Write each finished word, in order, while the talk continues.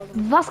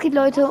Was geht,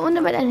 Leute? Und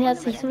damit ein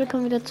herzliches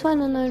Willkommen wieder zu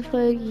einer neuen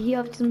Folge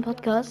hier auf diesem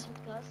Podcast.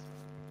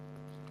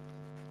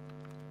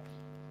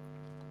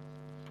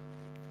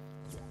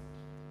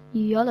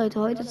 Ja, Leute,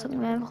 heute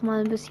zocken wir einfach mal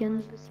ein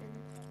bisschen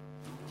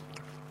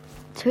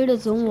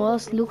Tildet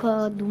Wars.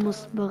 Luca, du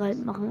musst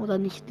bereit machen oder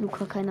nicht,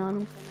 Luca, keine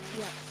Ahnung.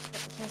 Ja,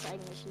 ich heiße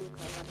eigentlich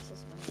Luca, aber das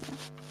ist mein...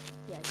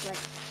 Ja, ich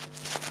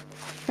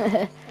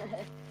weiß.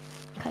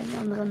 Kein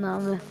anderer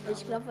Name.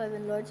 Ich glaube, weil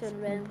wenn Leute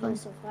in Random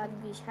Videos so fragen,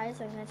 wie ich heiße,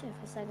 dann kann ich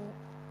einfach sagen,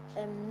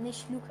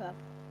 nicht Luca.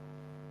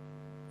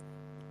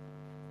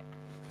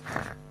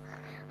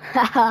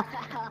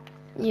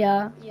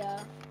 Ja. Ja.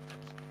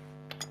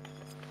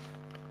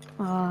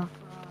 Ah.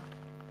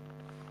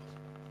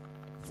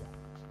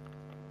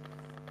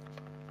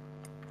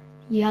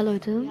 Ja,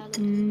 Leute.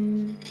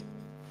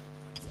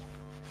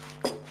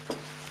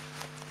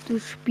 Du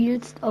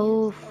spielst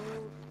auf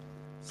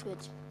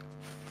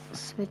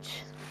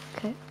Switch.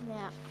 Okay.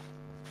 Ja.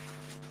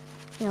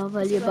 Ja,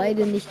 weil ihr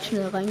beide nicht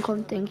schnell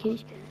reinkommt, denke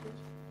ich.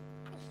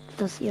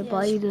 Dass ihr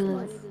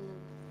beide...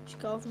 Ich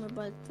kaufe mir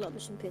bald, glaube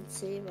ich, einen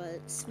PC, weil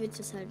Switch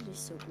ist halt nicht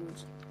so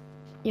gut.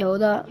 Ja,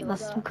 oder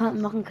was du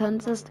machen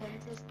könntest,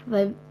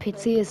 weil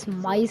PC ist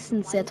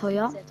meistens sehr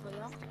teuer.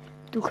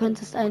 Du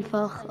könntest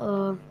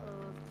einfach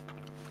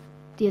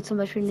dir zum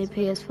Beispiel eine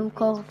PS5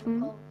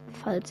 kaufen,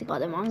 falls sie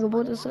gerade im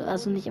Angebot ist.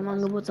 Also nicht im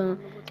Angebot, sondern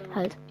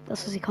halt,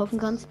 dass du sie kaufen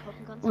kannst.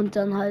 Und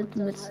dann halt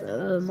mit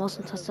Maus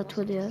und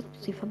Tastatur dir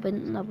sie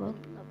verbinden, aber...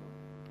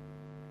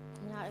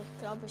 Ja, ich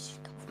glaube, ich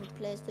kaufe eine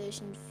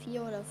PlayStation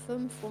 4 oder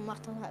 5 und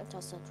mache dann halt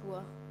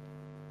Tastatur.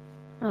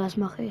 Ja, das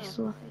mache ich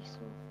so.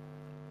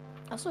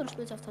 Achso, du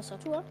spielst auf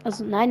Tastatur?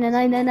 Also nein.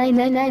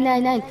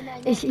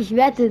 Ich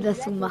werde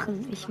das so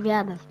machen. Ich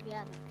werde.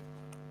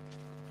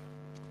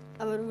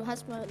 Aber du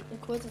hast mal eine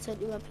kurze Zeit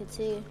über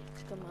PC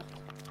gemacht.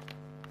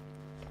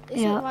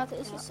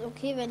 Ist es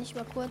okay, wenn ich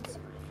mal kurz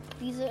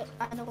diese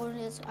eine Runde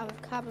jetzt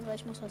AFK bin, weil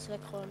ich muss was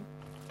wegräumen?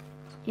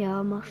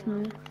 Ja, mach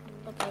schnell.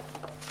 Okay.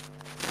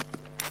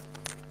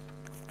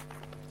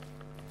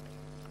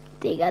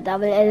 Digga,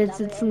 Double Edits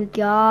sitzen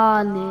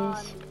gar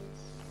nicht.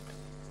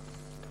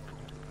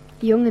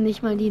 Junge,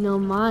 nicht mal die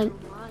normalen.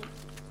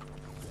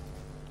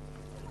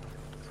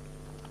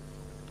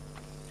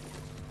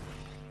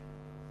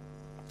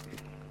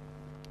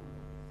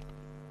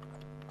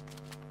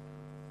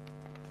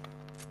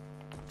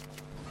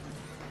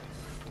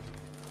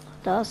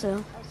 Da ist er.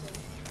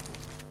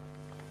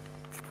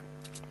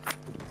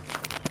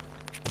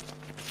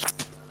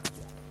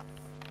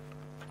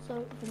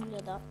 So, ich bin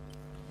wieder da.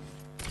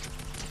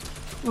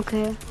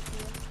 Okay.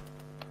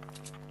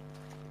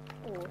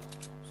 Oh,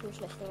 so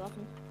schlechte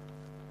Waffen.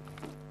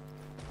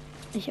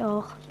 Ich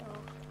auch.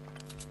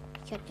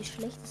 Ich habe die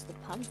schlechteste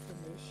Pump,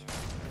 finde ich.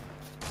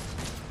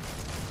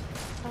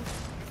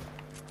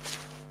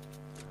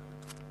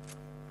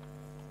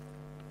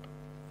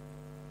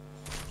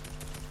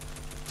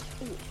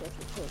 Ich werde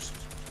gepusht.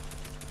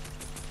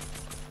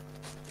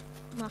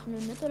 Machen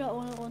wir mit oder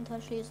ohne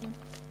runterschießen?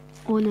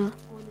 Ohne.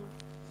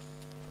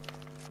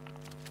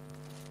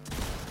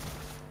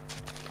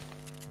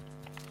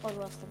 Oh,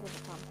 du hast eine gute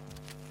Pump.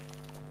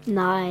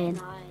 Nein.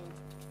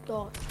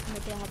 Doch,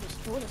 mit der habe ich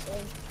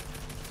Todesaim.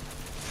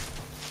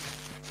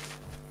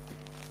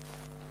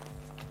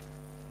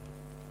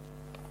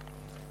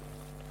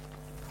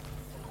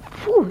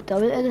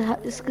 Double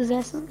Edit ist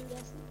gesessen.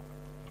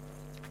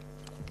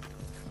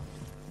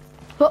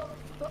 Oh.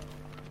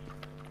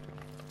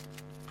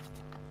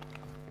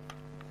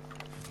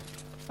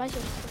 Ich weiß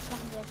nicht, was ich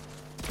machen soll.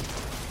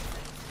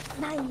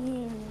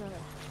 Nein!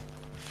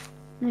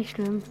 Nicht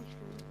schlimm.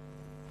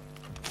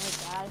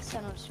 Egal, ist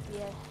ja nur ein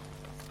Spiel.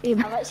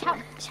 Eben. Aber ich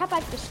hab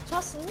halt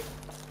geschossen,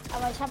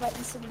 aber ich habe halt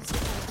nicht so gut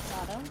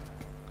gerade.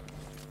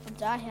 Und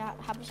daher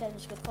habe ich halt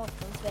nicht getroffen,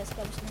 sonst wäre es,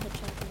 glaube ich, ein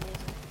Hitshot gewesen.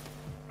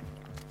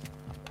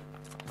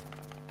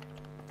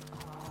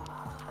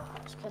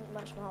 Oh, ich könnte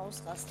manchmal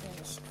ausrasten,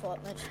 wenn ich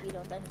Fortnite spiele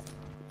und dann...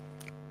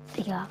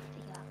 Digga.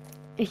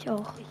 Ich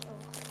auch.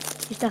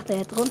 Ich dachte,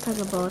 er hat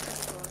runtergebaut.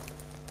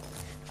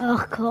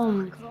 Ach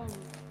komm.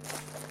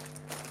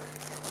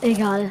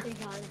 Egal.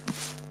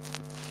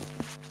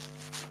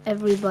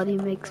 Everybody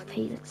makes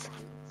fails.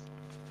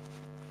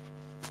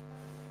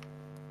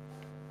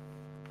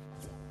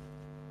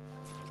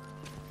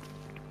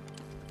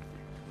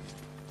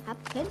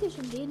 Kennt ihr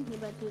schon den hier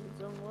bei Tildet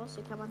Wars?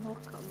 Hier kann man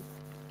hochkommen.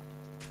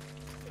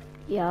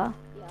 Ja.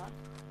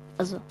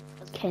 Also,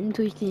 kennen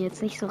tue ich den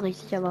jetzt nicht so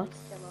richtig, aber...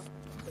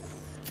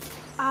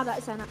 Ah, da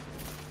ist einer.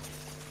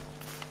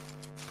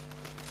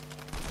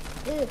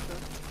 Hilfe.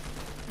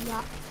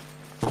 Ja.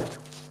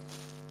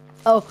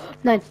 Oh,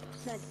 nein.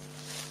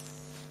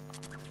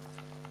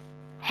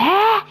 Hä?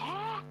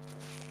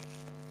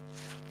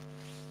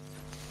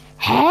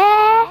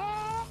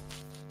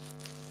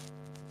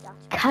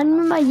 Kann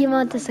mir mal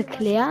jemand das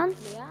erklären?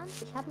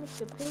 Ich habe mich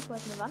geprägt, ich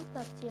wollte eine Wand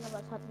platzieren,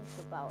 aber es hat nicht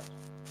gebaut.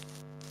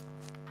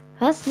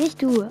 Was?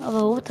 Nicht du,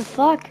 aber what the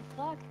fuck?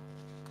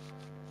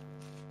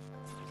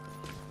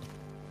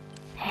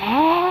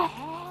 Hä?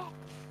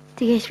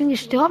 Digga, ich bin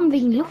gestorben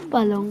wegen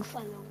Luftballons.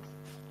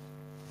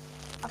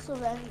 Ach Achso,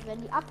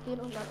 wenn die abgehen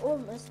und man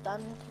oben ist,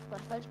 dann kriegt man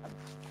falsch an.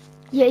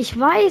 Ja, ich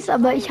weiß,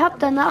 aber ich habe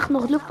danach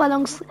noch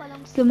Luftballons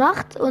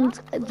gemacht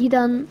und die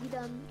dann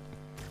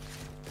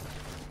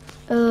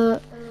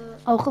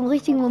auch im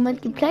richtigen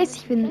Moment geplaced.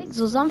 Ich bin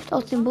so sanft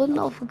aus dem Boden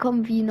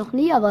aufgekommen wie noch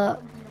nie, aber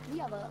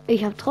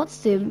ich habe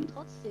trotzdem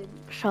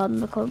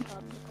Schaden bekommen.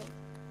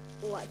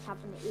 Oh, ich habe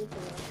eine Ekel.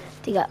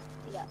 Digga.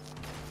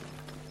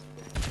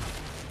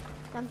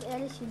 Ganz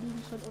ehrlich, hier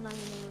liegen schon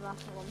unangenehme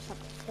Waffen rum. Ich habe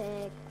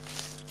Tag.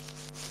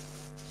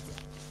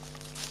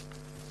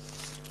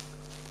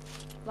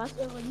 Was ist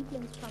eure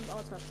Lieblingspump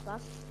außer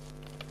Spaß?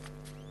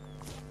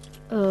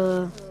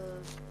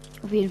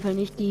 Auf jeden Fall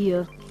nicht die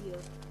hier.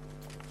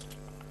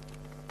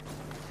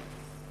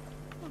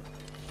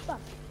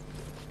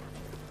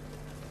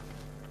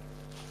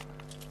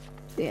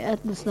 Der hat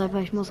einen Sniper,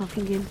 ich muss auf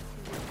ihn gehen.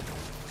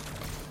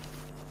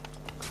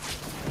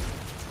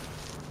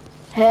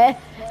 Hä?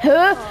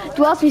 Hä?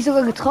 Du hast mich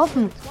sogar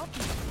getroffen.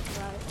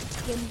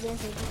 Ich bin sehr,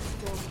 sehr gut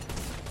gestorben.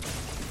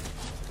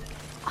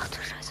 Ach du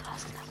Scheiße,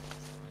 was knapp.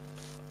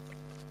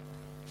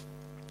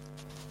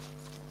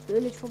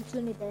 Natürlich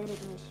funktioniert der nicht.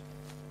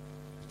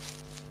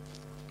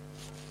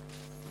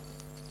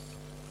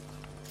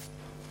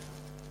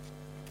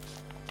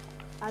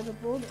 Also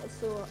Bogen ist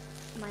so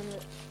mein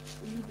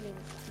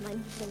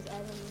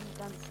Lieblingseisen im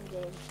ganzen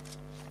Game.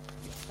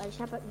 Weil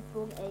ich habe halt mit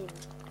Bogen Aim.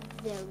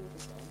 Sehr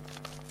gutes Aim.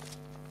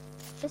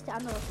 Ist der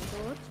andere schon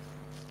tot?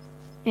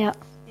 Ja.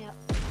 Ja.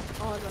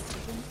 Oh, du hast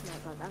einen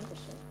Sniper,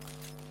 dankeschön.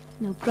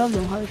 No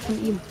problem, habe ich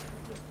von ihm.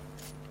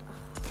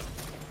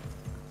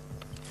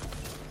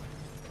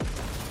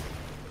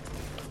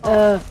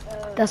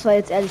 Das war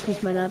jetzt ehrlich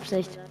nicht meine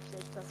Absicht.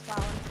 Das war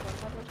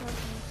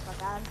uns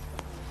gar nicht.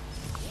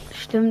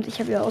 Stimmt, ich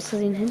habe ja aus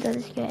Versehen hinter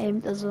dich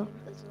geaimt, also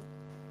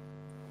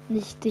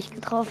nicht dich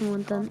getroffen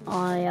und dann.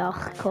 Oh ja,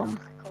 ach, komm.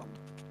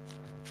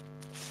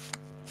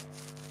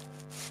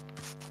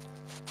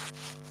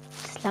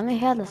 Das ist lange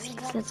her, dass ich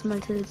das letzte Mal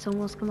Tildet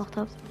gemacht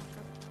habe.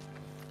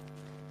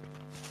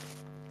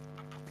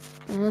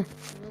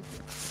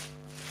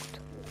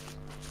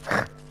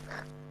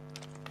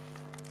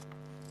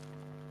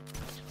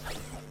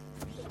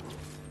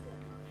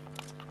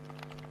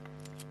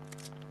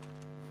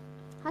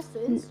 Hast du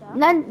Insta?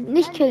 Nein,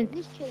 nicht killen.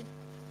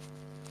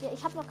 Ja,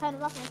 ich habe noch keine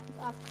Waffe, ich bin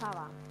AFK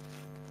war.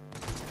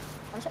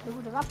 Aber ich habe eine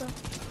gute Waffe.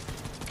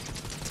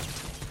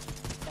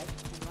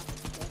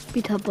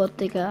 Bitterbot,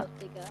 Digga.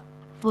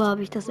 Wo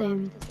habe ich das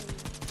Aim?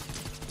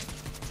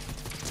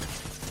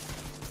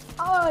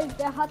 Oh,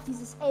 wer hat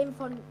dieses Aim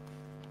von...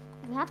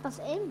 Wer hat das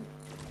Aim?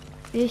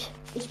 Ich.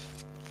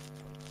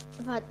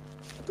 Warte,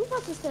 du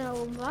warst es, der da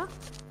oben war?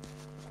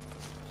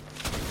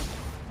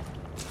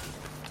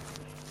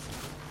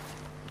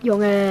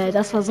 Junge,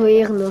 das war so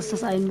ehrenlos,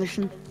 das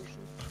Einmischen.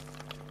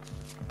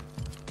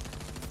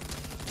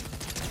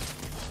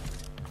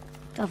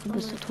 Dafür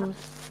bist du tot.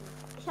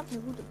 Ich habe eine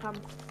gute Pump.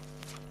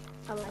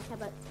 Aber ich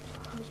habe halt...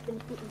 Ich bin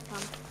nicht gut mit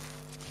Pump.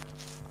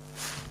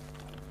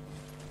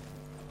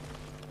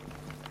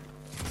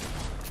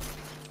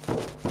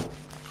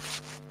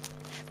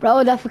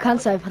 Bro, dafür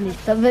kannst du einfach nicht.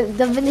 Dann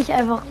bin ich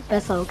einfach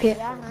besser, okay?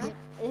 Ja, ne?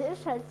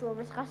 Ist halt so,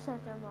 aber ich raste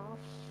halt immer auf.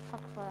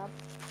 Fuck voll ab.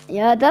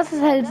 Ja, das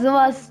ist halt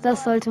sowas,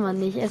 das sollte man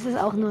nicht. Es ist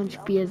auch nur ein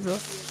Spiel so.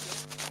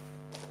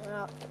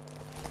 Ja.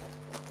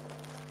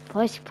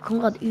 Boah, ich bekomme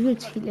gerade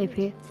übelst viel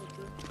EP.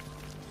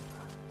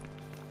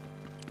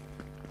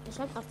 Ich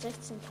habe gerade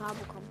 16k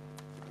bekommen.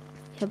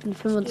 Ich habe einen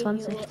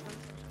 25.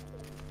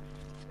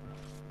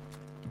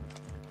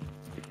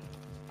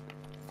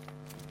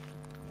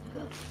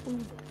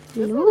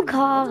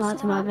 Luca,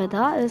 rate mal, wer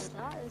da ist.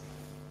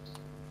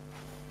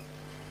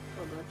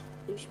 Oh Gott,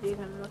 ich spiele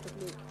keine Lotto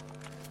Blue.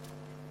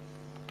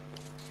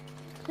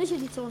 Nicht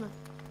in die Zone.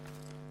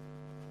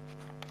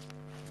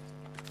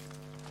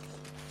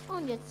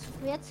 Und jetzt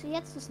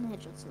ist ein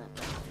Headshot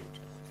Sniper.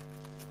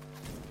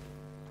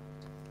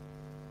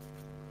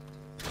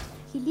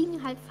 Hier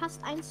liegen halt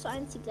fast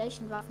 1:1 die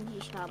gleichen Waffen, die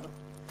ich habe.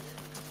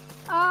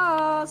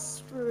 Ah,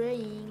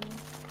 Spraying.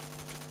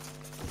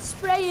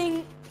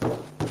 Spraying.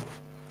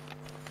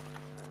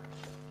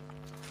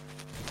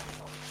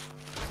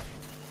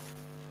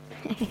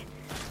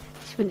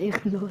 Ich bin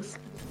ehrenlos.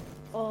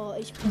 Oh,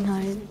 ich bin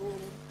Nein.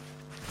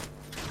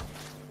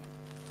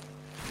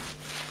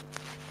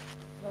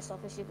 Du hast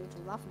auch richtig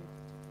gute Waffen.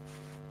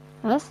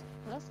 Was?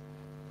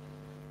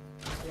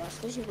 Du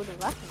hast richtig gute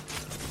Waffen.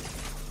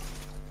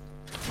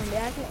 Und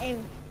der hat ein Aim.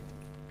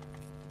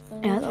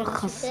 Und Er hat muss auch sich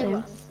krass selber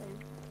Aim.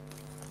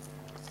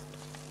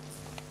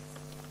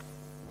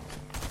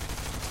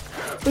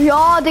 anstellen.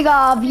 Ja,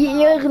 Digga,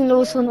 wie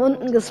ehrenlos von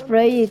unten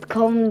gesprayt.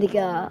 Komm,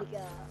 Digga.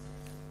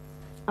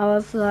 Aber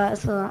es war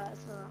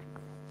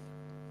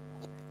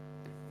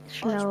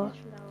schlau.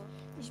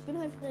 Ich bin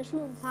halt von der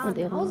Schule mit dem Und Fahrrad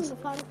nach Hause ehrenlos.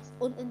 gefahren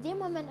und in dem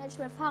Moment, als ich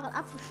mein Fahrrad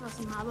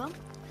abgeschlossen habe,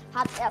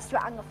 hat es erst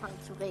wieder angefangen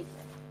zu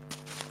regnen.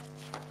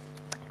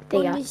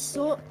 Digga. Und nicht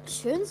so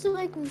schön zu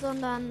regnen,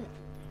 sondern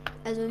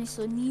also nicht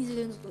so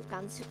nieseln, so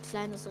ganz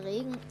kleines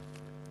Regen.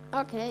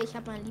 Okay, ich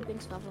habe meine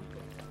Lieblingswaffe.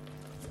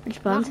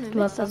 Entspannt, Machen wir du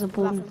mit hast also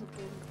Bogen. Waffen.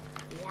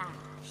 Ja,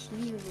 ich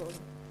liebe Bogen.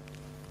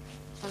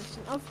 Das habe ich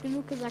schon oft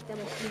genug gesagt,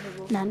 aber ich liebe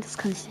Bogen. Nein, das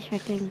kann ich nicht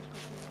weglegen.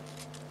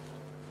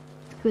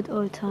 Good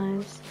old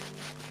times.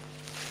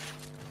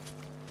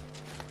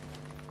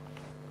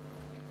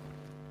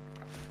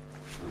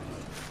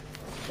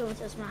 So, uns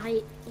erstmal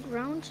High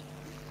Ground.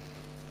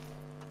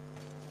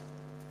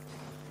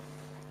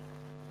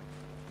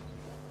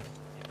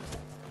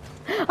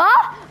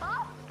 Ah!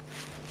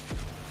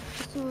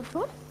 Bist du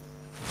tot?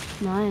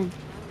 Nein.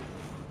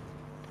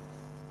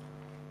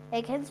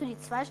 Ey, kennst du die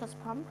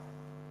Zweischuss-Pump?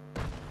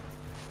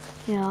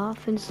 Ja,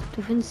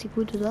 du findest die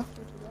gut, oder?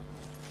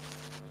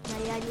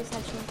 Naja, die ist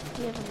halt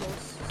schon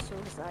ehrenlos, so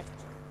gesagt.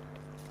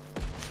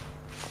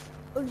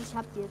 Und ich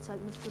hab die jetzt halt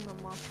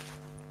mitgenommen.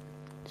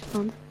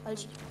 Spannend. Weil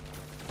ich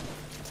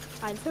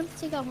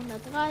 51er,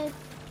 103.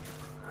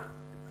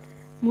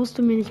 Musst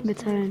du mir nicht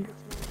mitteilen.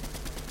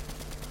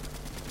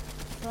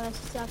 Weil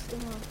ich sag's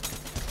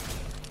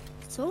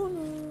immer.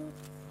 Zone.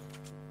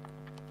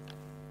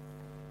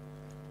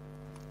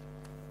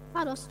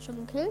 Ah, du hast ihn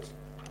schon gekillt.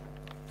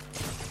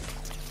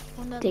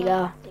 100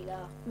 Digga.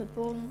 Mit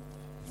Bogen.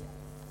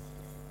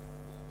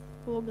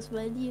 Bogen ist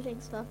meine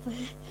Lieblingswaffe.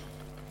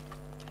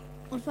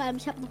 Und vor allem,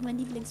 ich habe noch meinen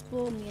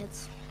Lieblingsbogen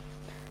jetzt.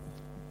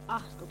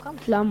 Ach, du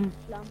kommst. Flammen,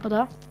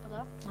 oder?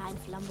 Nein,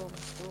 Flammbogen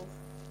ist doof.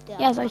 Der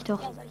Ja, sag ich doch.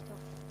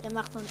 Der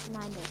macht nur.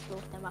 Nein, der ist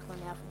doof. Der macht nur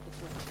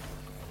Nervengefühl.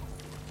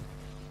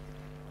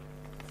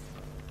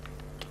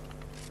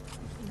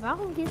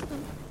 Warum gehst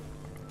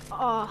du?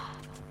 Oh.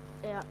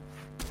 Ja.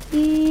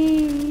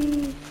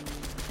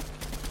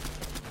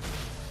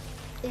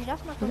 Ich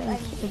lass mal kurz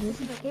einen.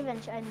 Ist es okay, wenn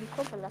ich einen in die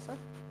Gruppe lasse?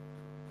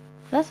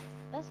 Was?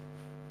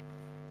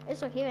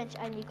 Ist okay, wenn ich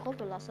einen in die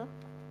Gruppe lasse?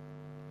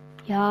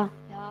 Ja,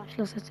 ich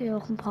lasse jetzt hier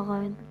auch ein paar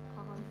rein.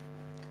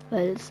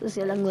 Weil es ist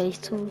ja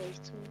langweilig zu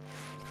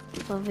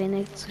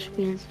wenig zu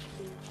spielen.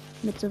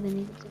 Mit so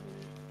wenig.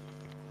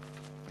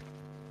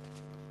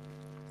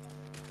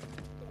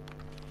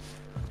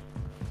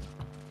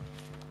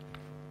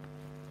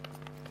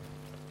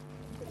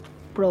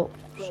 Bro.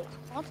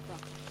 Schrott war.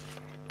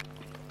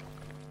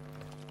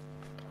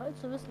 Toll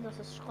zu wissen, dass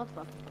es Schrott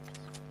war.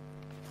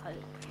 Toll.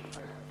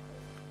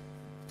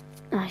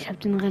 Ah, ich hab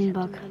den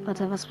Rennbug.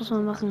 Warte, was muss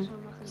man machen?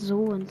 So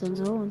und dann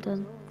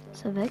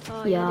ist er weg.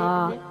 Oh,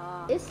 Ja.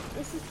 Ist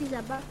es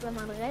dieser Bug, wenn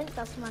man rennt,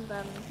 dass man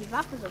dann die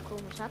Waffe so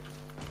komisch hat?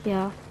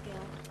 Ja.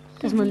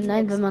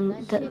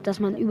 Dass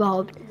man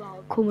überhaupt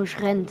komisch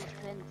rennt.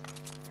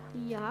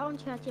 Ja, und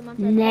hier hat jemand...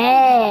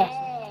 Nee,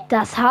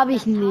 das habe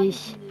ich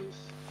nicht.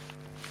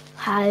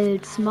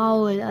 Hals,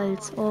 Maul,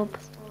 als ob.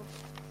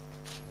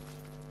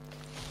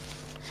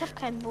 Ich habe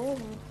keinen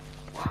Bogen.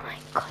 Oh mein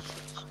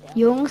Gott.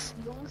 Jungs,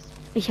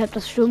 ich habe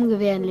das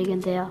Sturmgewehr in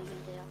legendär.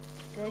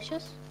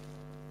 Welches?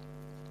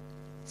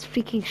 Das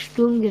freaking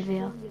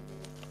Sturmgewehr.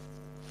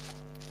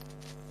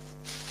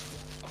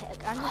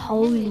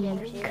 Holy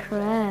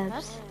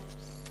craps.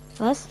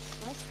 Was?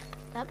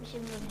 Da hat mich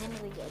in so ein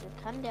Henry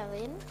geedit. Kann der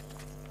reden?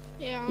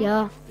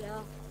 Ja.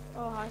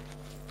 Oh, hi.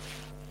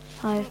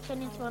 Hi. Ich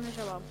kenne ihn zwar nicht,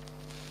 aber...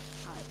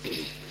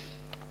 Hi.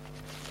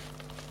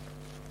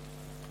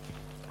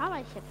 Aber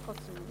ich habe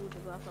trotzdem eine gute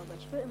Waffe, aber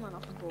ich will immer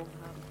noch einen Bogen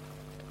haben.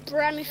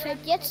 Bro, mir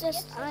fällt jetzt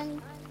erst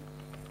ein,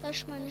 dass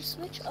ich meine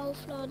Switch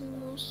aufladen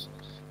muss.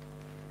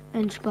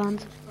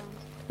 Entspannt.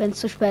 Wenn es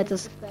zu spät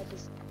ist.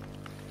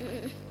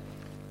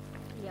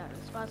 Ja,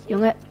 das war's.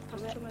 Junge.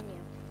 Passt schon bei mir.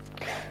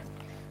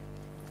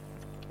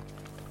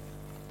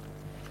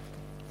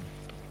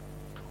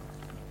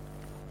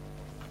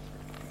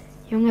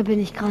 Junge, bin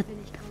ich gerade.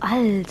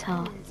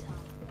 Alter.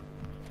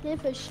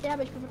 Hilfe, ich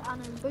sterbe, ich bin mit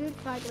Arne in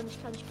Wildkeit und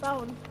ich kann nicht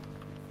bauen.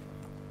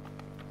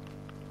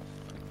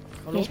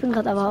 Ja, ich bin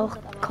gerade aber auch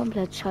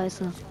komplett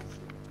scheiße. Ja,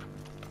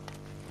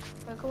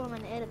 guck mal,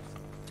 meine Edits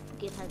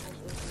geht halt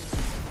nicht irgendwie.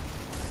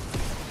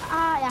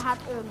 Ah, er hat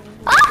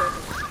irgendwie.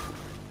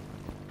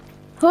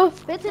 Huh,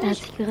 Bitte er hat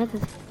nicht. sich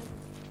gerettet.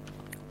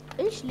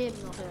 Ich lebe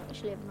noch, ja.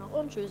 Ich lebe noch.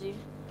 Und tschüssi.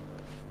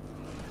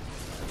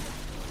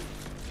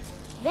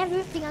 Wer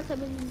wirft die ganze Zeit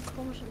mit diesen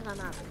komischen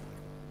Granaten?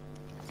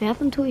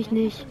 Werfen tue ich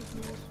nicht.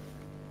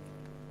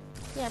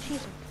 Ja,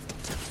 schießen.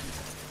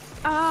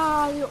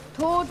 Ah, jo,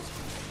 tot.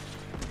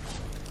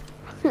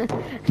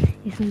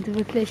 Die sind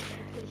wirklich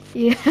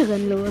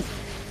ehrenlos.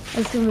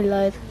 Es tut mir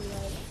leid.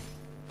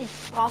 Ich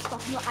brauche doch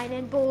nur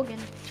einen Bogen.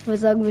 Ich würde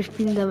sagen, wir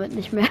spielen damit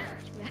nicht mehr.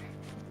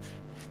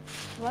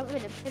 Wollen wir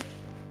den Pip?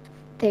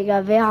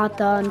 Digga, wer hat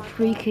da ein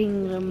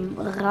freaking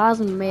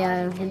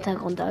Rasenmäher im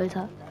Hintergrund,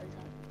 Alter?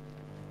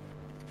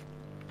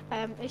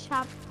 Ich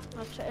hab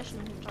was zu essen.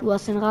 Du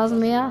hast den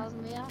Rasenmäher?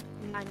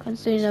 Nein,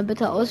 Kannst du ihn dann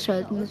bitte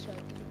ausschalten?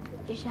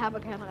 ich habe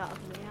keinen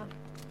Rasenmäher.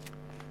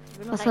 Ich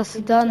bin noch Was ein hast du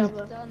Kind, dann? ich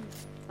habe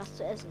was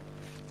zu essen.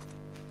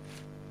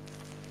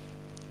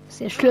 Ist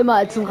ja schlimmer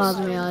als ein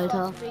Rasenmäher,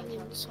 Alter. Wegen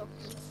dem Zocken.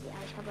 Ja,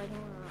 ich habe halt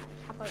Hunger.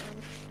 Ich habe halt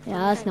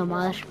Ja, ist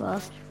normal,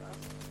 Spaß.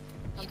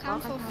 Ich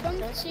kam vor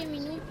 15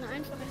 Minuten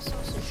einfach erst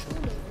aus der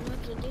Schule und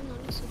hab seitdem noch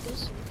nichts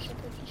gegessen. Ich hab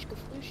heute nicht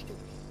gefrühstückt.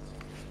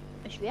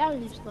 Ich wäre am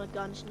liebsten noch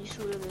gar nicht in die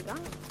Schule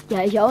gegangen.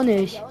 Ja, ich auch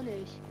nicht.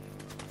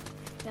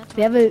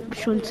 Wer will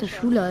schon zur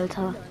Schule,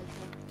 Alter?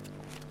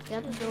 Wir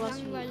hatten sowas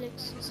wie...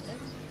 Langweiligstes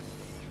Essen.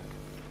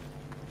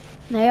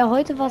 Naja,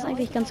 heute war es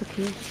eigentlich ganz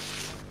okay. Ja,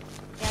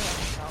 das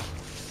ist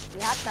auch.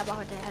 Wir hatten aber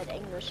heute halt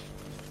Englisch.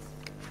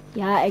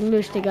 Ja,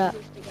 Englisch, Digga.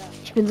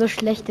 Ich bin so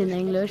schlecht in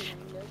Englisch.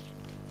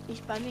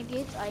 Bei mir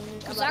geht's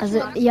eigentlich. Aber Sag Also,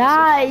 mal,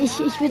 ja,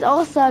 ich würde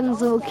auch sagen,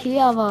 so okay,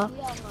 aber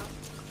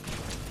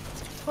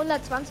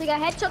 120er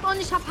Headshot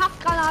und ich habe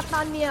Haftgranaten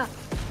an mir.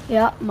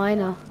 ja,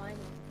 meine.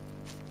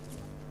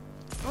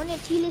 Und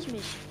jetzt heal ich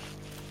mich.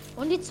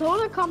 Und die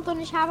Zone kommt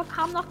und ich habe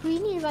kaum noch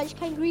Green Heal, weil ich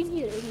kein Green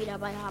Heal irgendwie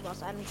dabei habe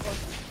aus einem Grund.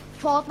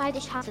 Fortnite,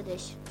 ich hasse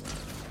dich.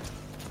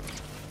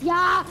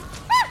 Ja!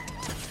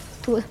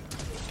 Du.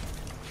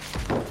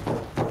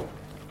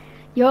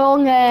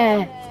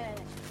 Junge!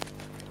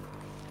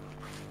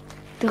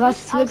 Du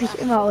rastest wirklich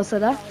immer aus,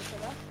 oder?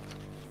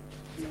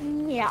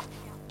 Ja.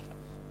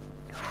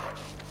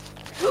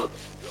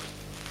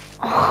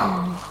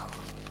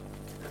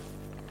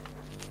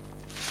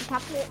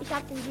 Ich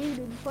hab den Deal,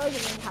 den du folgen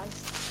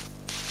kannst.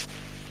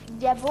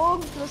 Der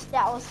Bogen plus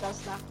der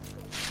Ausraster.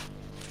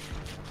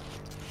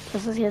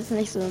 Das ist jetzt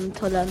nicht so ein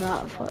toller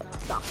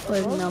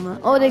Folgenname.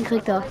 Oh, den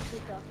kriegt er.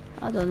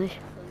 Ah, doch nicht.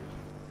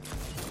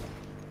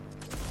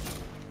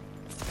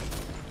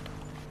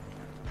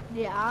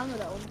 Die Arme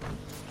da unten.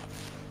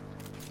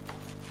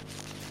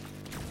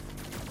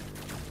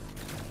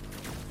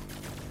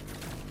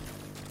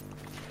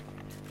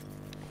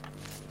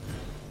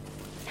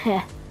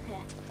 Hä?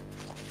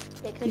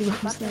 Der Die kriegt die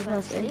müssen ja Backe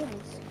was, ey.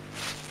 Lebens.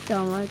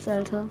 Damals,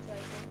 Alter.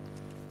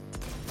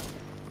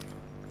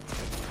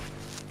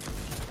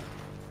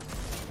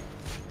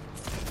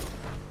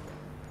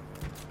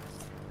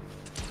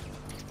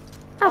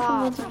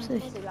 Ah,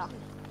 75.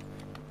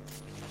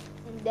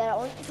 Der da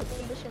unten tut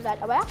mir ein bisschen leid,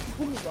 aber er hat einen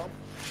Boogie-Bomb.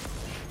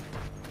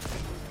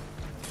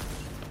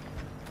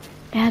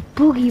 Er hat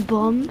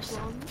Boogie-Bombs.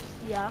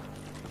 Ja.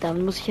 Da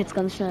muss ich jetzt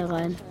ganz schnell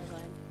rein.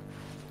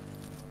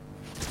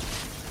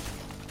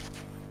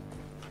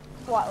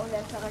 Boah, und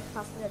er ist direkt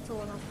fast in der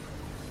Zone.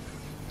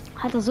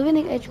 Hat er so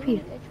wenig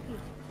HP?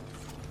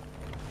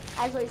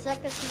 Also ich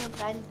sag das nur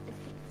 3,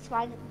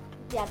 2,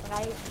 ja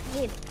 3,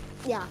 nee,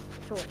 ja,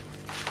 so.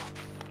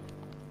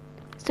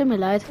 Es tut mir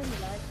leid.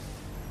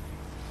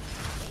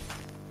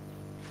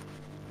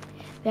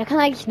 Wer kann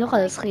eigentlich noch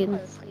alles reden?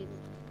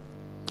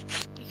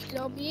 Ich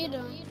glaube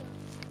jeder.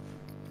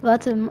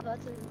 Warte.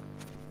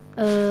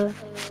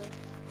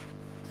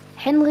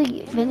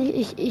 Henry, wenn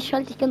ich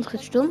schalte dich ganz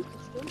kurz stumm.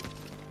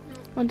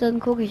 Und dann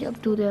gucke ich,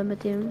 ob du der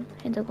mit dem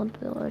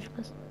Hintergrundgeräusch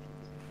bist.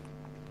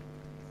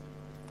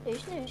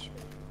 Ich nicht.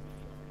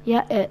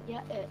 Ja,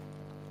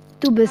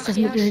 du bist das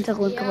mit dem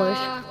Hintergrundgeräusch.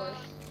 Ja.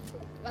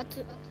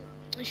 Warte,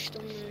 ich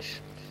stumm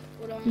nicht.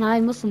 Oder?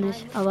 Nein, musst du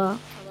nicht, aber...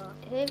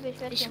 Hilfe, ich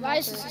werde Ich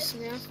weiß, es ist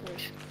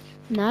nervig.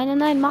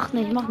 Nein, mach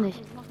nicht.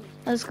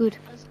 Alles gut.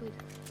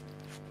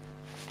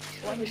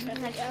 Ich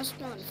werde halt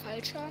erstmal einen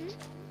Fallschaden.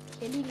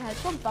 Hier liegen halt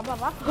schon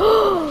Waffen.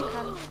 Ich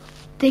kann...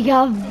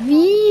 Digga,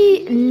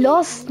 wie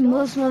lost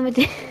muss man mit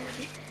dem...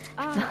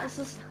 es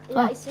ist...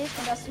 Ja, ich sehe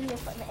schon, dass du hier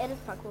eine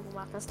Edit-Parcours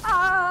gemacht hast.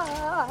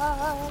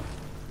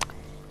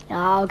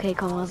 Ja, okay,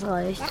 komm, was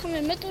reicht. Machen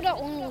wir mit oder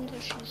ohne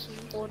runterschießen?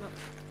 Ohne.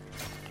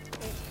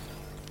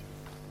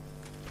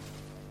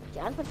 Die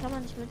Antwort kann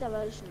man nicht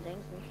mittlerweile schon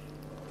denken.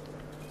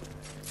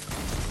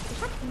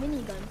 Ich hab eine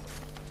Minigun.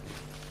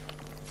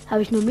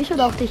 Habe ich nur mich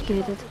oder auch dich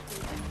gehittet?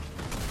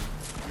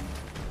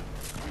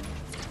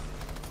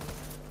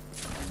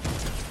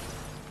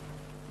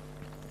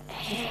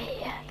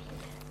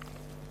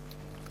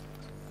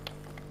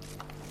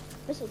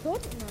 Bist du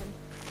tot?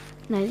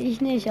 Nein,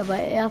 ich nicht, aber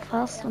er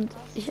fast und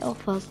ich auch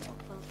fast.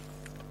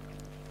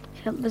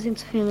 Ich habe ein bisschen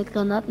zu viel mit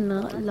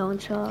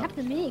Granatenlauncher Ich hab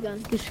eine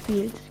Minigun.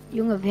 gespielt.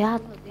 Junge, wer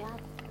hat...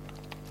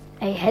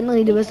 Ey,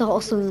 Henry, du bist doch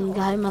auch so ein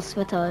geheimer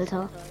Sweater,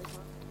 Alter.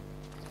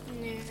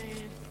 Nee,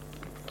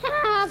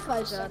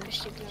 Falsch. sag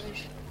ich dir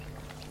gleich.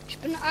 Ich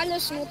bin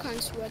alles, nur kein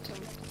Sweater.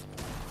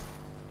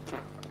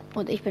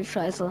 Und ich bin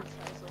scheiße.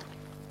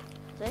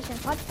 Soll ich den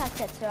Podcast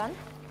jetzt hören?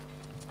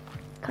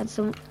 Kannst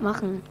du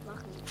machen.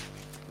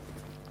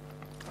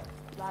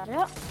 Warte.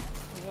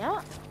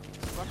 Ja.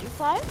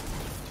 Spotify.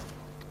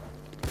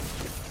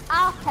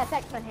 Ach,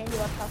 perfekt, mein Handy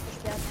war fast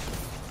gesperrt.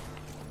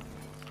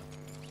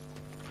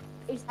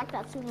 Ich sag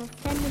dazu nur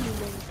Family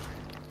Link.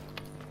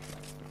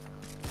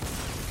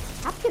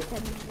 Habt ihr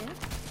Family Link?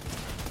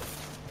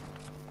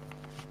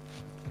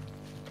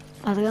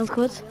 Also ganz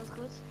kurz.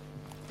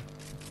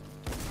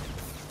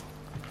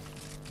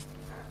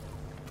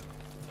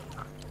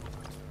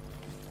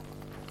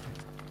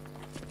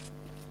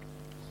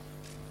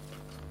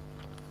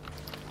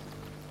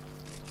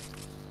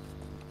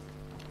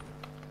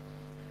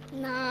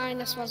 Nein,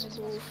 das war so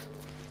doof.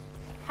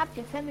 Habt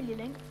ihr Family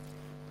Link?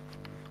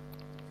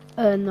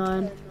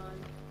 Nein.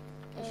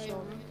 Ja.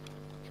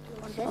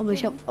 Und Aber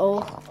ich habe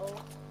auch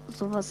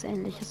sowas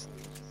ähnliches.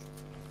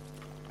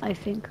 I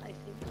think.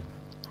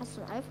 Hast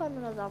du ein iPhone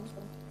oder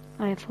Samsung?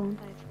 iPhone.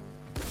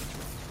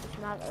 Ich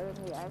mag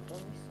irgendwie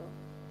iPhone nicht so.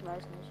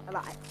 Weiß nicht.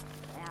 Aber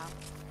ja.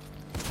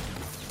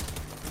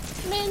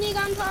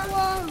 Minigun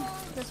Power!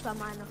 Das war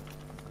meine.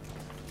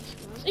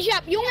 Ich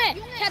hab, Junge,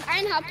 ich hab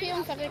 1 HP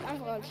und verreckt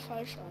einfach als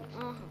Fallschaden.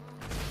 Aha.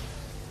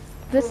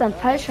 Du bist an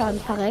Fallschaden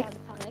verreckt.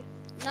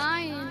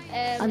 Nein,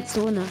 An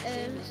Zone.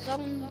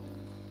 Sonnen.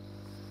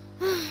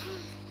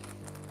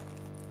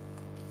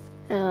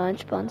 Ja,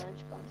 entspannt.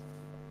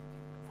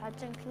 Hat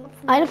den Knopf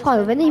Eine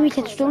Frage, wenn ich mich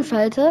jetzt stumm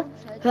schalte,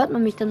 hört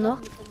man mich dann noch?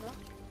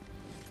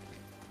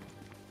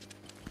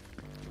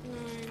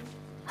 Nein.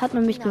 Hat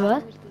man mich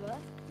gehört?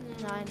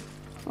 Nein.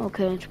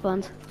 Okay,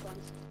 entspannt.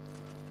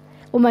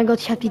 Oh mein Gott,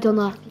 ich hab die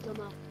Donner.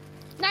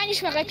 Nein, ich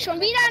verreck schon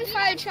wieder an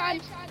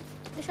Fallschaden.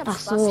 Ich hab Ach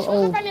Spaß. so,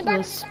 oh. Bei mir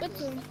Mist. backt's,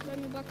 bitte. Bei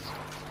mir backt's.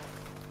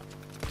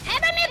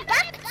 Bei mir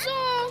backt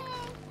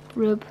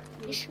so. RIP.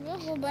 Ich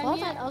schwöre, bei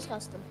Fortnite mir.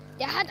 ausrasten.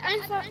 Der hat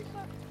einfach.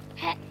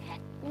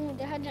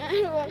 Der hat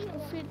einfach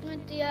gefühlt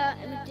mit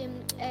dem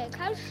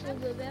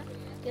Kaltschulgewehr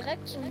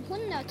direkt zum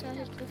 100er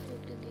Hit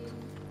gefühlt gegeben.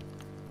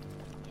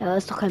 Ja,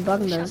 das ist doch kein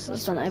Buggen, das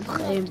ist dann einfach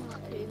Aim.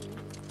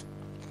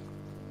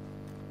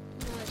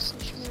 Ja, ist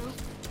nicht mehr.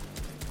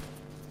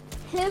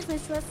 Hilf mir,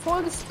 ich bin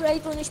voll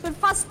gesprayt und ich bin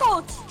fast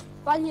tot,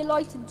 weil hier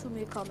Leute zu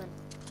mir kommen.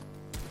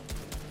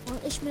 Und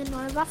ich mir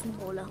neue Waffen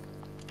hole.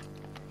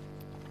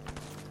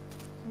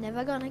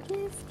 Never gonna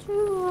give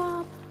you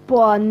up.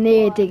 Boah,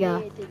 nee,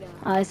 Digga.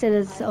 Ah, ist ja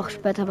das auch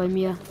später bei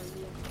mir.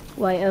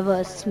 Why ever,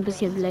 es ist ein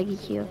bisschen laggy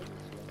hier.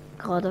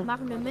 Gerade.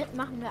 Machen wir mit,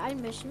 machen wir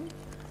einmischen.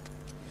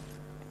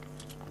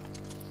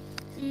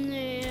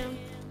 Nee.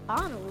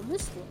 Arno, wo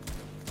bist du?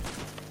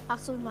 Ach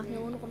so, wir machen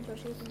hier ohne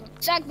runterschießen.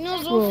 Sag nur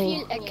so Oh.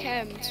 viel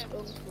erkämpft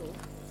irgendwo.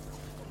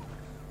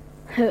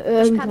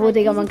 Irgendwo, halt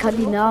Digga, man diesen kann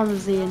die Druck- Namen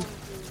sehen.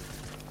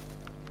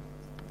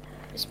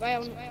 Es war ja.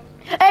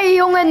 Ey,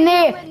 Junge,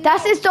 nee,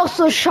 das ist doch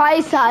so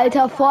scheiße,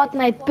 Alter,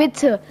 Fortnite,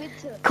 bitte.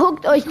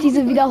 Guckt euch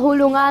diese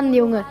Wiederholung an,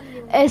 Junge.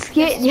 Es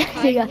geht, ja,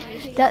 Digga.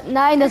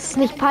 Nein, das ist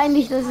nicht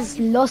peinlich, das ist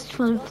Lost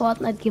von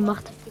Fortnite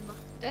gemacht.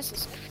 Das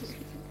ist.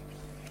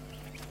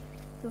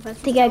 Du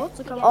weißt, Digga, tot,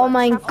 so kann man oh was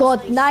mein schaffen.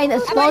 Gott, nein,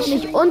 es baut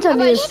nicht unter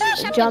mir das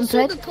Ich hab mir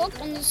Jumppad.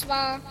 zugeguckt und es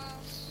war.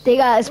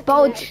 Digga, es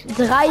baut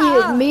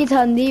 3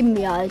 Meter neben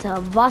mir,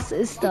 Alter. Was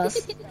ist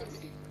das?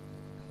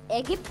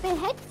 Er gibt mir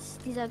Hetz,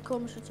 dieser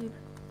komische Typ.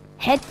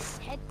 Hetz.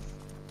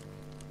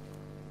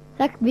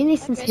 Sag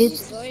wenigstens Das ist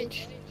Hits.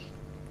 Deutsch.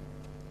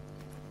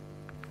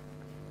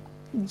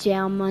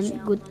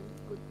 German, gut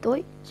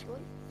Deutsch.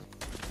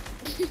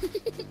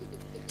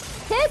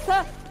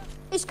 Hilfe!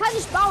 Ich kann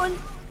nicht bauen.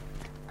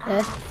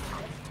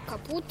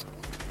 Kaputt.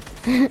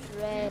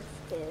 Red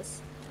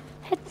ist.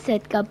 Headset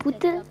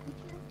kaputte.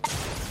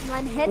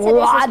 Mein Headset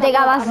Boah, ist nicht Digga,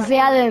 kaputt, was ist aber-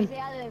 der denn?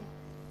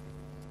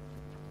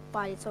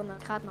 Boah, die Zone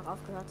hat gerade noch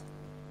aufgehört.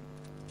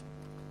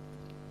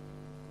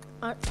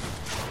 Ah.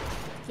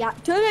 Ja,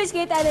 natürlich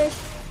geht er nicht.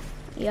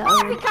 Ja,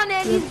 Wie kann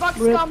er in diese Box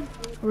RIP. kommen?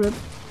 RIP.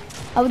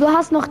 Aber du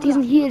hast noch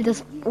diesen Heal,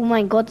 das. Oh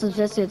mein Gott, sonst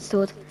wärst du jetzt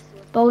tot.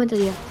 Bau hinter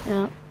dir,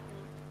 ja.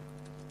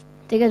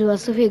 Digga, du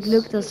hast so viel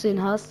Glück, dass du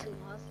ihn hast.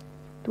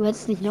 Du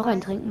hättest nicht noch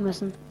einen trinken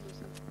müssen.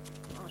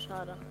 Oh,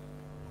 schade.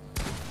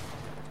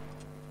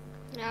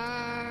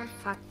 Ja.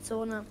 Fuck,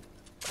 Zone.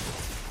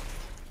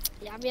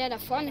 Ja, wer da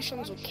vorne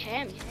schon so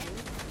campt.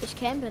 Ich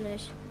campe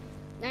nicht.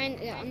 Nein,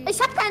 ja. Ich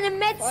hab keine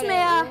Metz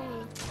mehr.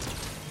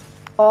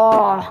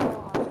 Oh.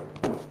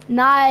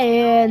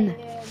 Nein.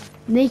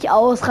 Nicht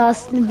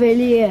ausrasten,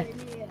 Willi.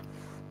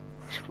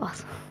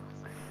 Spaß.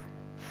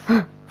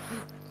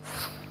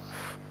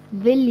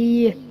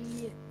 Willi.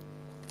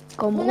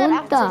 Komm runter.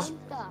 180.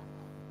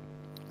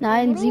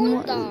 Nein,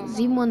 Runter.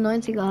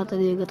 97er hat er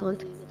dir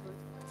gedrückt.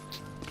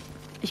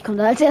 Ich komme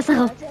da als erster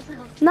raus.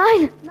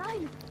 Nein.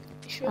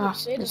 Ich schwöre, Ah, ich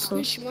sehe ist das so.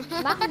 nicht mal.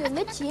 Machen wir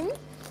mit Team?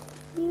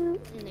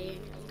 Nee.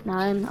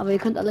 Nein, aber ihr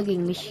könnt alle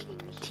gegen mich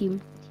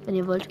teamen, wenn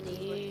ihr wollt.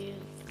 Nee.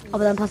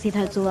 Aber dann passiert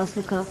halt sowas,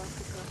 Luca.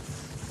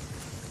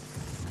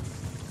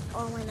 Oh,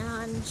 meine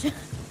Hand.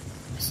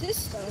 Was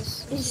ist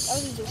das? Das Ich sieht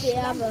aus wie so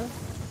sterbe.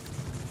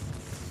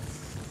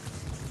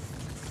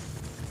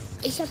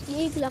 Ich habe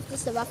die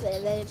ekelhafteste Waffe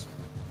der Welt.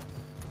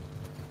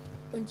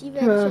 Und die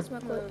werde ich jetzt mal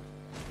kurz.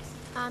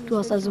 Du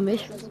hast also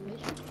mich.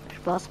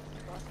 Spaß.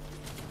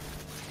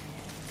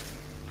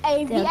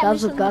 Ey, Der wie gab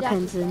so schon gar wieder-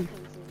 keinen Sinn.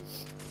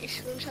 Ich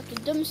schwöre, ich habe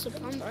die dümmste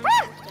Pump einfach auf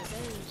der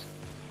Welt.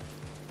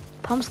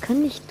 Pumps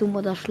können nicht dumm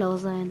oder schlau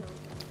sein.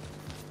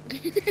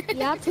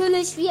 Ja,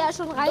 natürlich, wie er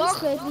schon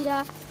reinfällt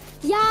wieder.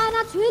 Ja,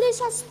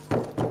 natürlich hast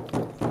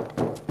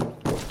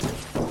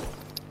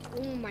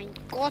Oh mein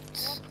Gott.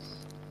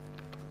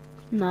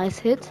 Nice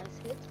Hit.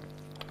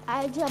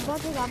 Alter,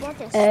 Bot,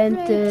 der And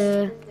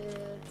sprayt.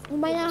 Und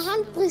meine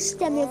Hand bricht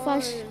der mir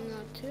fast.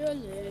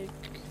 Natürlich.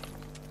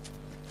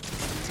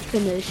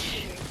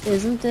 Finish.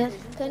 Isn't it?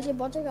 Könnt ihr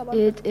Bot,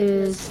 It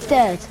is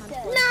dead.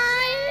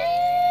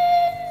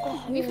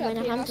 Oh, Wie viel meine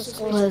HP Hand hast ist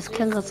du? Oh, groß. das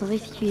klingt gerade so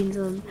richtig wie in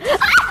so einem.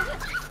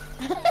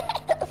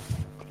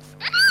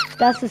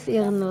 Das ist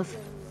ehrenlos.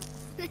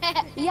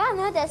 Ja,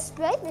 ne, der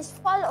sprayt mich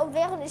voll und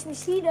während ich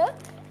mich heale.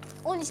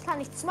 Und ich kann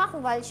nichts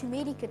machen, weil ich ein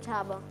Medikit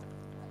habe.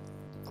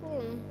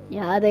 Cool.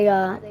 Ja,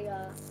 Digga.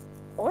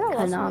 Oder was?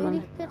 Keine Ein Ahnung.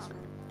 Medikit?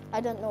 I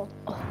don't know.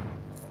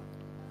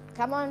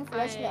 Kann man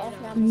vielleicht eine Alter.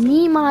 Aufnahme?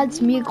 Niemals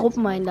mir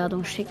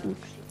Gruppeneinladung schicken.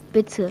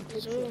 Bitte.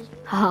 So.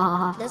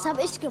 Haha. Das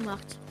habe ich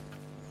gemacht.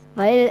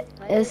 Weil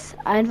es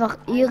einfach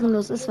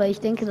ehrenlos ist, weil ich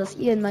denke, dass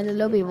ihr in meine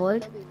Lobby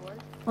wollt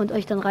und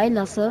euch dann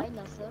reinlasse.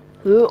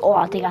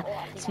 Oh, Digga,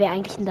 das wäre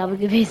eigentlich ein Double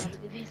gewesen.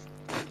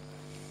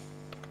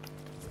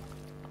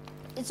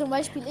 Zum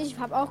Beispiel ich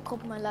habe auch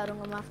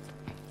Gruppeneinladung gemacht.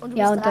 Und du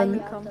Ja, bist und dann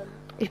reingekommen.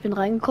 ich bin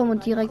reingekommen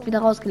und direkt wieder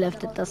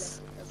rausgeleftet.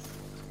 Das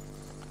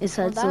ist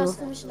halt Und da so.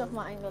 hast du mich noch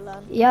mal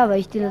eingeladen. Ja, weil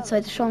ich dir eine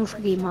zweite Chance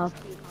gegeben habe.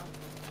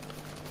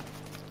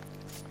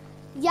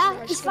 Ja,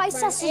 ich weiß,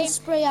 dass du ein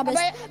Sprayer bist.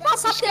 Aber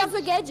Was habt ihr da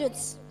für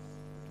Gadgets?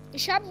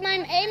 Ich habe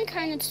meinem Aim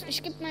keine.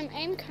 Ich gebe meinem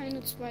Aim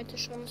keine zweite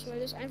Chance, weil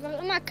das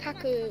einfach immer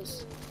Kacke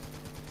ist.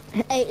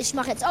 Ey, ich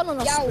mache jetzt auch nur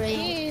noch Ja, Sprayer.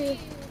 okay.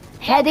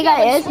 Hä, Digga,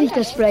 er ist nicht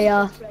der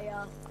Sprayer.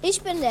 Ich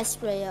bin der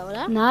Sprayer,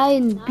 oder?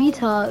 Nein,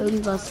 Beta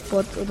irgendwas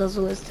Bot oder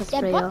so ist der Der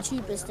Sprayer.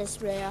 Bot-Typ ist der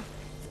Sprayer.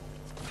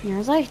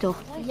 Ja, sag ich doch.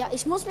 Ja,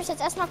 ich muss mich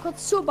jetzt erstmal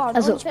kurz zubauen.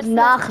 Also und ich werd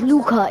nach vielleicht-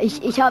 Luca.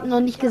 Ich habe noch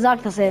nicht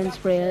gesagt, dass er ein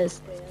Sprayer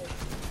ist.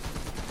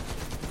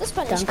 Das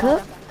bin ich Danke.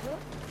 gerade.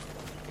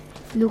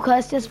 Luca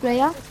ist der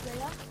Sprayer.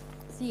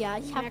 Ja,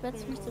 ich habe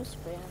jetzt mich zum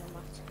Sprayer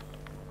gemacht.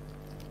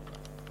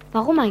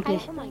 Warum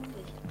eigentlich?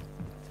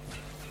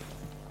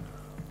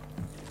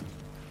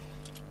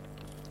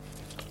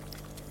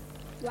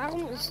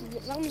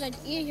 Warum seid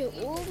ihr hier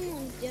oben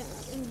und wir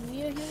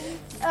hier unten?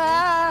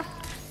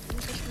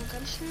 Muss ich mal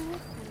ganz schnell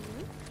hochkommen,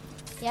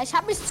 ne? Ja, ich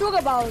habe mich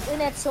zugebaut in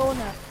der Zone.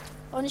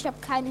 Und ich habe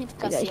keinen Hit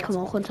Digga, ich kassiert. komme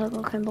auch runter,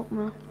 aber keinen Bock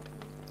mehr.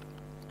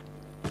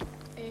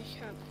 Ich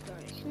hab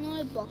gleich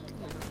 0 Bock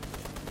mehr.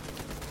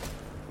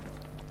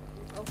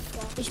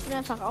 Ich bin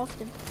einfach auf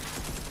dem.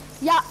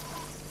 Ja,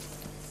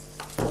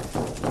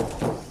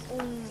 Oh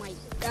mein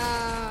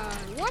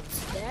God. What's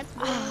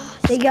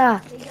that?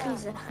 Digga,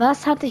 Krise.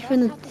 was hatte ich für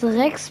eine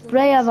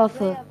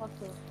Dreck-Sprayer-Waffe?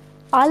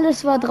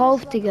 Alles war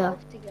drauf, Digga.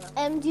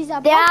 Dieser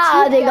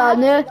Ja, Bot-Typ, Digga,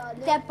 ne?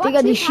 Der Bot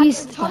Digga, die hat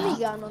schießt. Tommy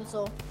Gun und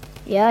so.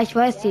 Ja, ich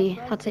weiß, die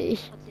hatte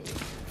ich.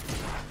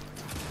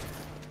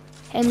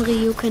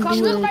 Henry, you can Komm, do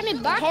schwör bei it. mir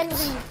Bug.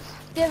 Henry,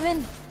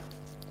 gewinnt.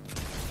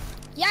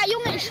 Ja,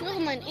 Junge, ich schwöre,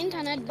 mein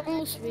Internet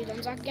muss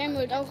WLAN, sagt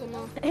Gameworld auch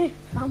immer.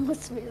 Man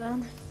muss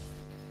WLAN.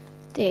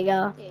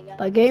 Digga,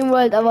 bei Game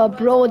World, aber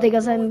Bro,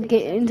 Digga, sein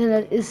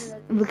Internet ist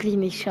wirklich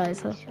nicht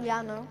scheiße.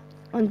 Ja, ne?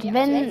 Und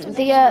wenn,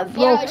 Digga,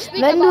 Bro, Ja, ich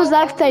spiel wenn aber du auch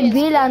sagst, auf dein PS4.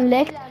 WLAN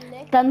leckt,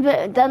 dann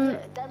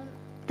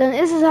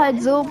ist es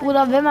halt so,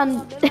 Bruder, wenn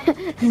man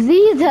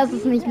sieht, dass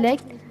es nicht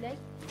leckt.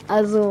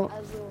 Also,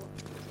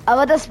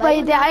 aber das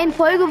bei der einen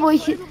Folge, wo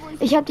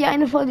ich habe die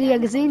eine Folge ja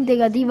gesehen,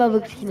 Digga, die war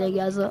wirklich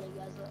lecker. Also,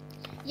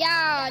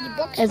 Ja,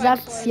 die Box. er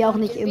sagt es ja auch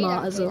nicht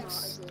immer, also.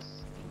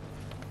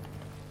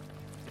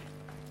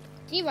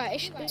 Die war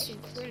echt ein bisschen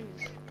cringe.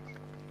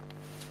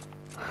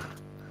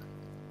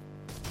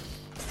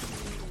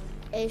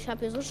 Ey, ich habe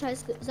hier so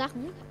scheiß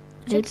Sachen.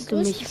 Ich Willst hab du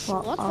die mich größten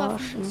Schrottwaffen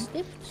verarschen? es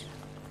gibt.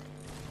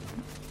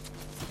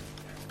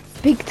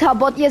 Big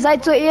Tabot, ihr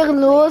seid so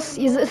ehrenlos.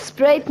 Ihr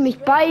sprayt mich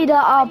beide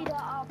ab.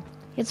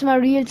 Jetzt mal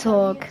Real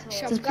Talk.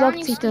 Ich hab Das gar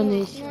blockt sich nichts doch gemacht,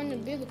 nicht. nur eine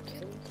Bild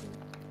gekillt.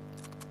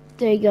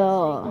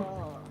 Digga.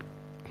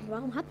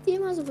 Warum habt ihr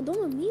immer so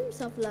dumme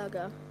Memes auf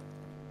Lager?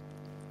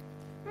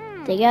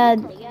 Digga, Ja.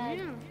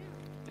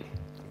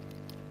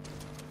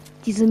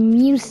 diese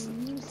Memes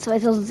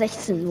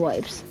 2016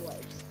 Vibes.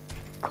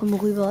 Komm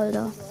rüber,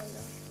 Alter.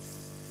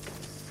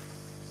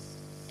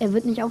 Er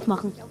wird nicht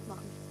aufmachen.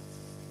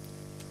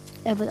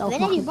 Er wird Wenn er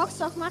die aufmachen.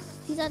 Box aufmacht,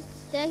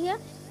 der hier,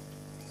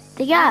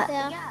 Digga,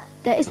 der,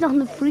 da ist noch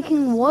eine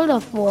freaking Wall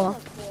davor.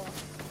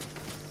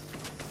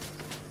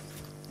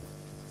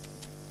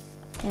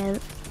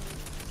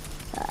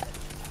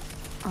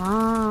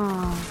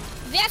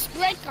 Wer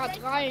sprayt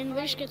gerade rein?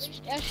 Will ich jetzt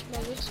erst mal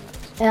wissen.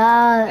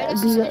 Ja, Weil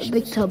das ist echt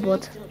Big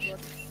Tabot.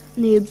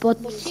 Nee,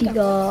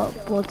 Bot-Sieger,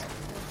 Bot.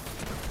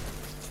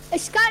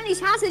 ich kann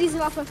nicht, ich hasse diese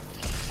Waffe.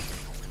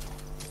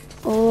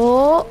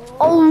 Oh,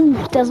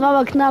 das war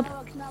aber knapp.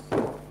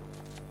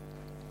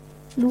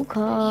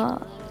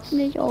 Luca,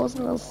 nicht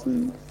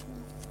ausrasten.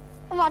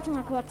 Warte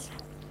mal kurz.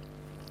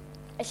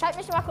 Ich halte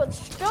mich mal kurz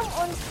stumm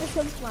und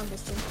beschimpf mal ein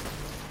bisschen.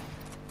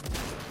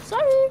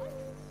 Sorry.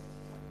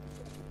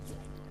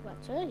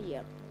 Warte,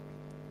 hier.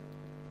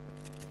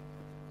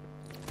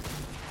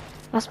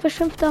 Was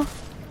beschimpft er?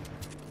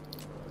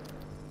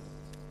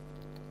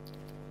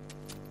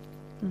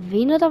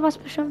 Wen oder was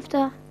beschimpft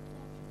er?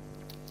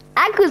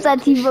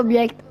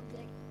 Akkusativobjekt.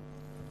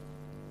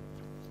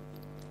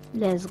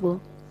 Let's go.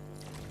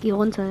 Geh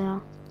runter,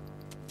 ja.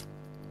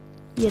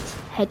 Jetzt,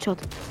 Headshot.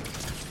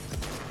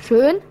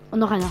 Schön. Und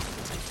noch einer.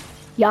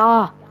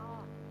 Ja.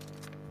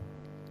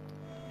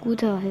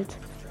 Guter Hit.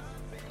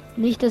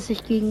 Nicht, dass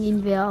ich gegen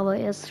ihn wäre, aber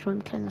er ist schon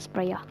ein kleiner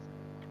Sprayer.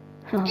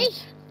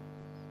 Ich?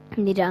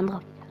 Nee, der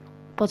andere.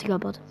 Bottiger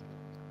Bot.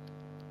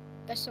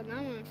 Bester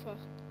Name einfach.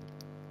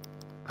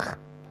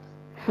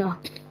 Ja.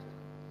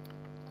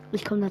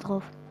 Ich komme da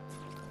drauf.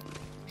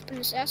 Ich bin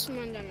das erste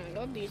Mal in deiner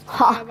Lobby.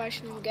 Ha. Da war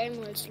ich nur im Game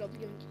Worlds Lobby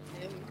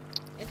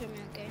und hätte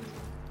mehr Game.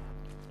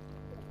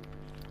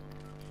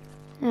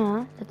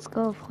 Ja, let's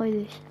go, freu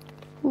dich.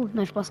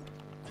 Nein, Spaß.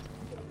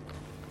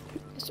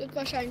 Es wird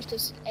wahrscheinlich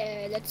das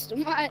letzte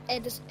Mal,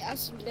 das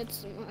erste und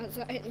letzte Mal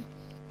sein.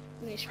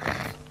 Nee, Spaß.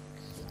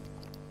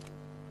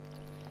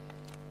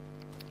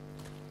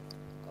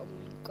 Oh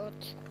mein Gott.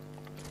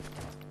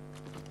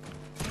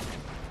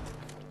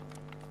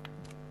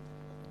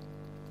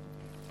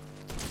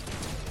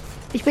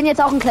 Ich bin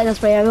jetzt auch ein kleiner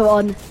Sprayer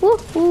geworden.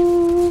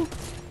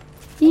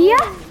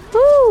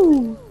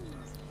 Yahoo!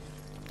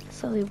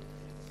 Sorry.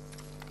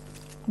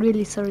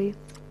 Really sorry.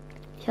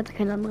 Ich hatte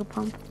keine andere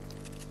Pump.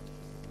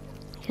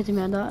 Ich hätte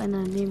mir da eine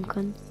nehmen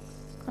können.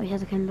 Aber ich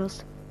hatte keine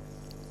Lust.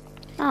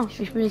 Ah,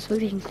 ich bin jetzt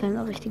wirklich ein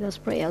kleiner richtiger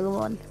Sprayer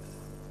geworden.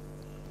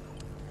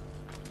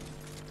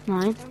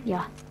 Nein,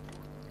 ja.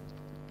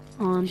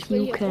 Und Ich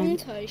will you hier can.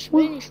 runter. Ich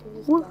will nicht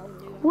hochbauen,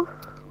 Digga.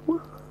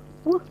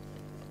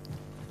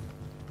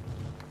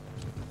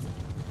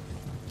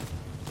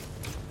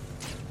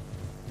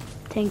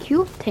 Thank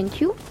you, thank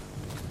you.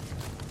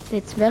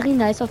 That's very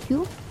nice of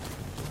you.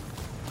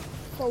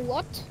 For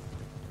what?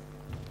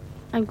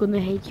 I'm gonna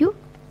hate you.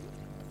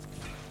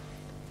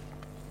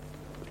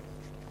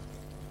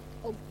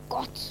 Oh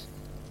Gott.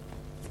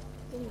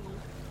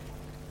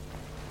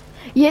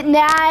 Ja,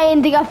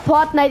 nein, Digga,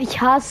 Fortnite,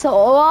 ich hasse.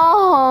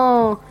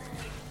 Oh.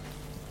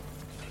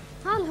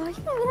 Hallo, ich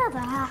bin wieder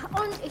da.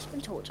 Und ich bin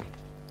tot.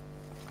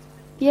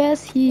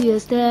 Yes, he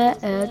is dead.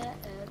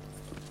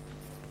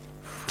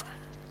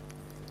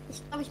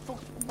 Ich glaube, ich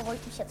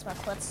beruhige mich jetzt mal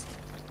kurz.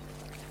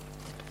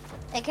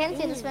 Erkennt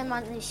ihr das, wenn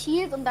man nicht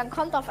hielt und dann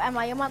kommt auf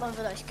einmal jemand und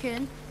will euch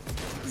killen?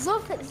 So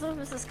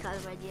ist es gerade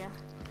bei dir.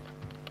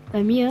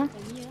 Bei mir?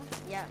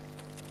 Ja.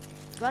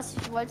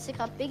 Du wolltest dir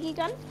gerade Biggie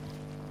gönnen?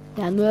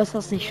 Ja, nur dass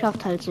das nicht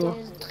schafft halt so.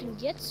 Der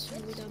trinkt jetzt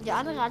schon wieder. Der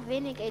andere hat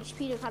wenig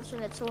HP, du kannst du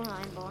in der Zone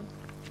einbauen.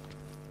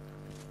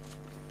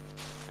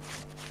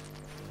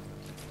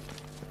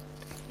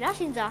 Lass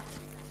ihn da.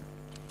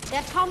 Der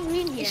hat kaum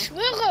Green hier. Ich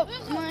schwöre,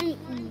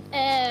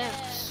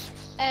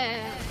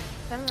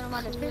 Können wir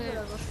nochmal eine Pille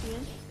oder so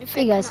spielen?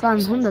 Digga, es waren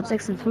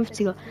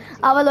 156er.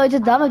 Aber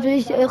Leute, damit will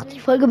ich auch die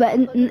Folge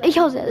beenden. Ich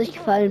hoffe, es hat euch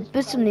gefallen.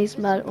 Bis zum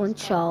nächsten Mal und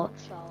ciao.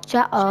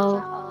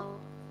 Ciao.